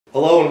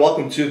Hello and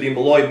welcome to the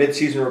Molloy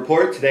Mid-Season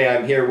Report. Today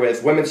I'm here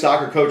with women's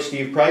soccer coach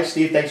Steve Price.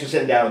 Steve, thanks for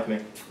sitting down with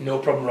me. No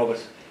problem, Robert.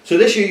 So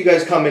this year you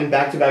guys come in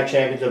back-to-back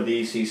champions of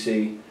the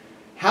ECC.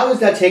 How has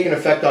that taken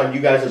effect on you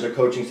guys as a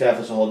coaching staff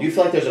as a whole? Do you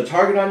feel like there's a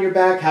target on your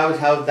back? How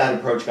has that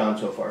approach gone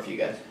so far for you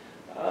guys?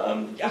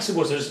 I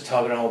suppose there's a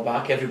target on our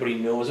back. Everybody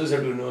knows us.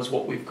 Everybody knows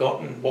what we've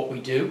got and what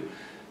we do.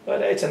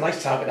 But it's a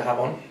nice target to have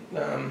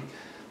on.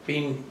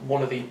 Being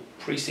one of the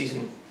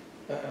pre-season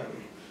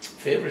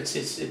favourites,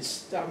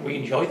 we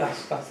enjoy that.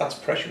 That's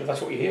pressure, but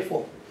that's what you're here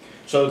for.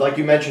 So like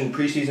you mentioned,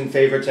 pre-season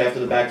favourites after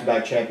the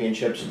back-to-back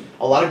championships.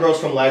 A lot of girls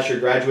from last year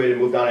graduated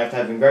and moved on after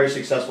having very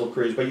successful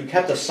careers, but you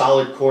kept a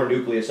solid core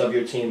nucleus of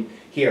your team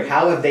here.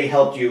 How have they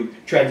helped you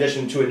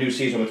transition to a new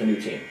season with a new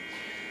team?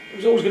 It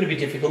was always going to be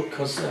difficult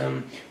because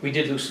we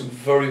did lose some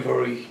very,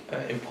 very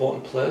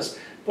important players.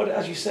 But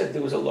as you said,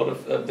 there was a lot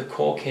of the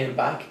core came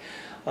back.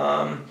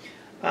 The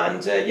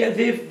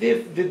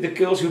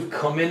girls who've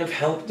come in have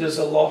helped us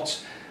a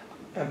lot.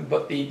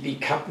 But the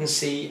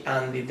captaincy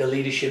and the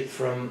leadership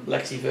from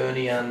Lexi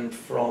Verney and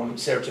from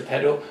Sarah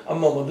Geppetto,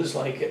 among others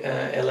like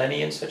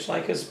Eleni and such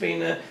like, has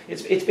been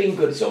it's been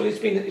good.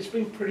 It's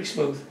been pretty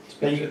smooth.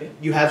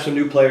 You have some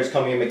new players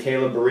coming in: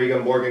 Michaela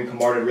Barriga, Morgan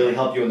Camarda, to really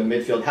help you in the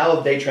midfield. How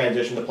have they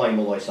transitioned to playing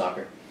Molloy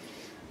soccer?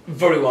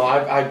 Very well.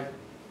 I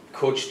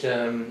coached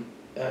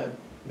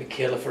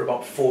Michaela for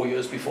about 4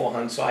 years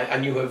beforehand, so I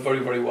knew her very,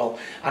 very well,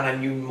 and I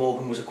knew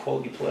Morgan was a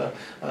quality player.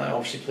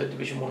 Obviously played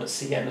Division 1 at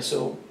Siena,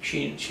 so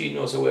she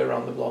knows her way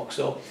around the block.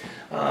 So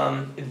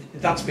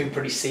that's been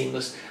pretty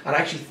seamless, and I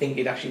actually think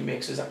it actually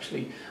makes us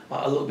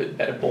a little bit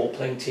better ball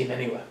playing team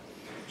anyway.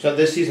 So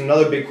this season,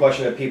 another big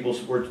question that people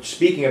were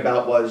speaking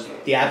about was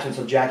the absence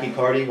of Jackie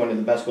Carty, one of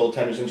the best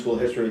goaltenders in school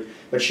history.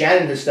 But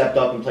Shannon has stepped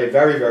up and played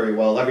very, very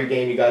well. Every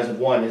game you guys have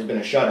won has been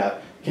a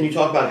shutout. Can you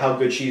talk about how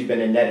good she's been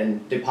in net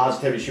and the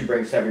positivity she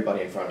brings to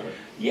everybody in front of her?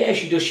 Yeah,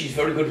 she does. She's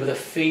very good with her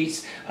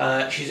feet.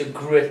 She's a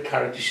great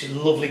character. She's a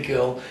lovely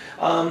girl.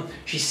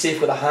 She's safe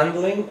with her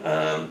handling.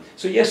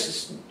 So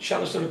yes,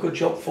 Shannon's done a good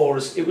job for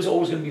us. It was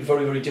always going to be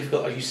very, very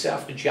difficult, as you say,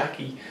 after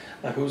Jackie,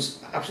 who's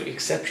absolutely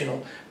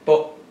exceptional.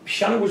 But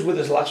Shannon was with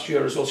us last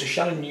year as well, so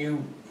Shannon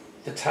knew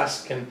the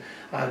task and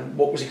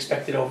what was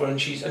expected of her,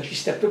 and she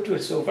stepped up to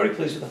it, so very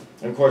pleased with her.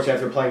 And of course,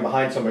 after playing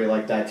behind somebody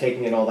like that,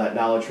 taking in all that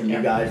knowledge from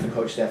you guys, the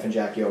coach staff and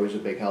Jackie, always a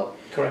big help.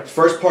 Correct.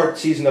 First part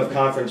season of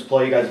conference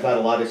play, you guys have had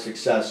a lot of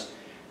success.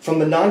 From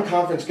the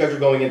non-conference schedule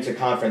going into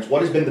conference,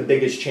 what has been the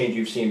biggest change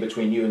you've seen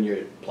between you and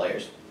your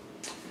players?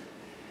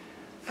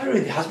 I don't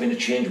think there has been a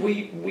change.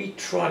 We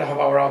try to have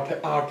our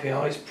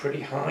RPIs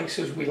pretty high,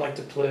 so we like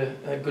to play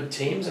good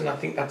teams, and I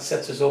think that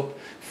sets us up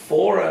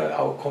for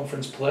our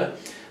conference play.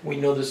 We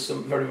know there's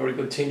some very, very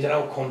good teams in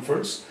our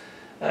conference,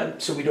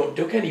 so we don't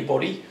duck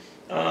anybody.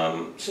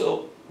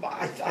 So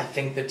I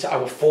think that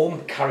our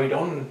form carried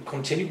on and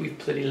continued. We've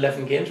played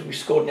 11 games. We've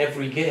scored in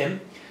every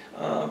game.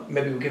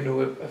 Maybe we're giving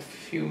away a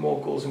few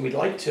more goals than we'd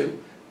like to,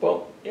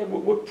 but yeah,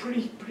 we're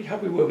pretty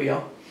happy where we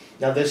are.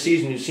 Now this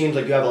season, it seems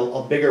like you have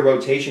a bigger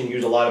rotation. You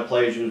use a lot of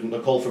players. You use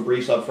Nicole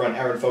Fabrice up front,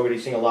 Erin Fogarty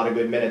seeing a lot of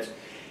good minutes.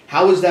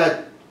 How is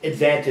that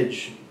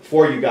advantage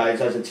for you guys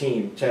as a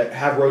team to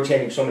have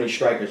rotating so many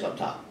strikers up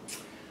top?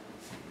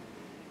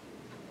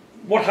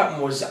 What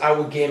happened was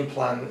our game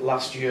plan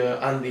last year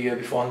and the year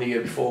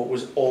before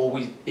was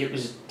always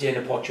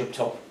Dana Potch up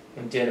top,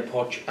 and Dana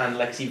Potch and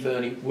Lexi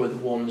Verney were the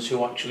ones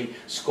who actually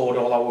scored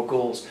all our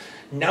goals.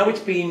 Now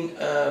it's been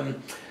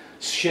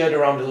shared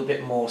around a little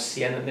bit more.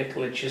 Sienna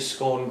Nikolic is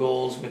scoring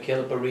goals,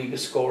 Michaela Barriga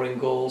scoring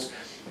goals,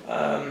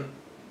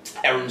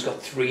 Erin's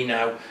got 3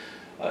 now.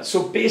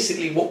 So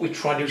basically what we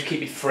try to do is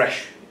keep it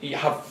fresh. You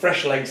have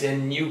fresh legs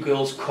in, new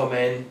girls come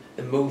in,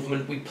 the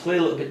movement, we play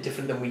a little bit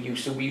different than we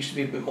used to. We used to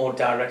be a bit more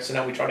direct, so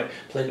now we try to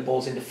play the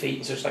balls into feet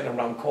and such, like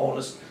around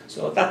corners.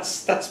 So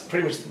that's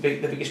pretty much the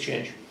biggest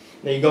change.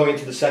 Now you're going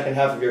into the second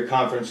half of your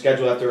conference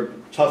schedule after a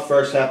tough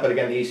first half, but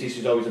again, the ECC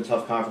is always a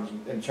tough conference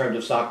in terms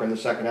of soccer in the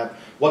second half.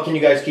 What can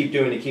you guys keep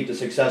doing to keep the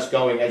success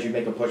going as you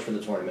make a push for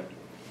the tournament?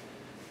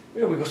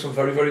 Yeah, we've got some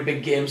very, very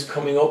big games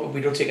coming up, and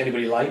we don't take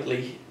anybody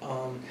lightly.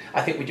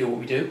 I think we do what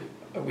we do.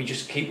 We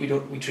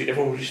treat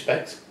everyone with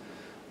respect.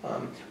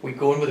 We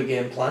go in with a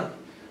game plan.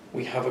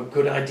 We have a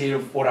good idea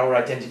of what our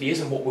identity is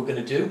and what we're going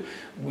to do.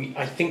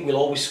 I think we'll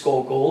always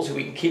score goals. If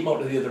we can keep them out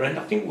to the other end,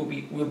 I think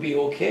we'll be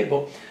okay.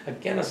 But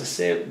again, as I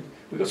say,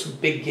 we've got some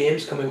big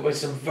games coming up with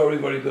some very,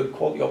 very good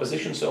quality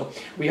opposition. So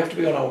we have to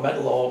be on our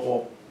mettle,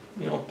 or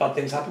bad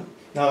things happen.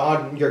 Now,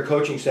 on your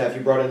coaching staff,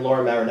 you brought in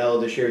Laura Marinello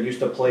this year, used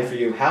to play for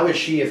you. How has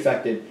she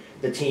affected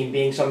the team,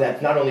 being someone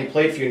that not only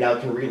played for you now,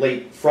 can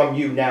relate from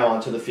you now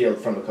onto the field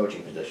from the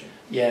coaching position?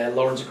 Yeah,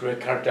 Lauren's a great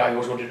character. I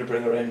always wanted to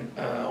bring her in.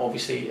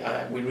 Obviously,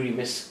 we really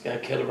miss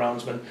Kayla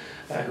Roundsman,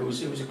 who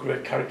was a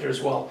great character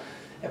as well.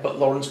 but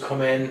Lauren's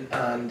come in,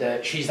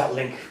 and she's that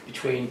link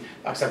between,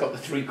 because I've got the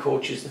three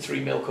coaches, the three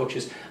male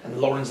coaches, and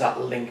Lauren's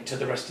that link to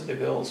the rest of the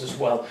girls as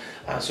well.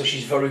 So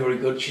she's very, very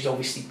good. She's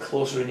obviously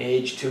closer in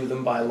age to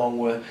them by a long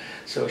way,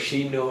 so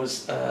she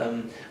knows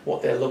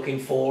what they're looking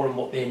for and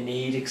what they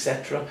need,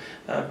 etc.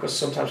 Because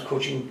sometimes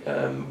coaching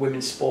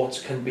women's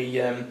sports can be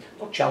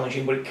not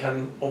challenging, but it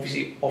can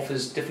obviously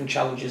offers different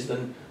challenges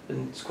than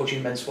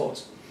coaching men's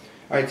sports.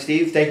 All right,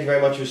 Steve, thank you very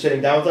much for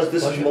sitting down with us.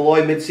 This is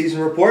Molloy Mid-Season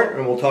Report,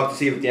 and we'll talk to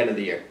Steve at the end of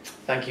the year.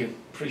 Thank you.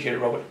 Appreciate it,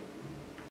 Robert.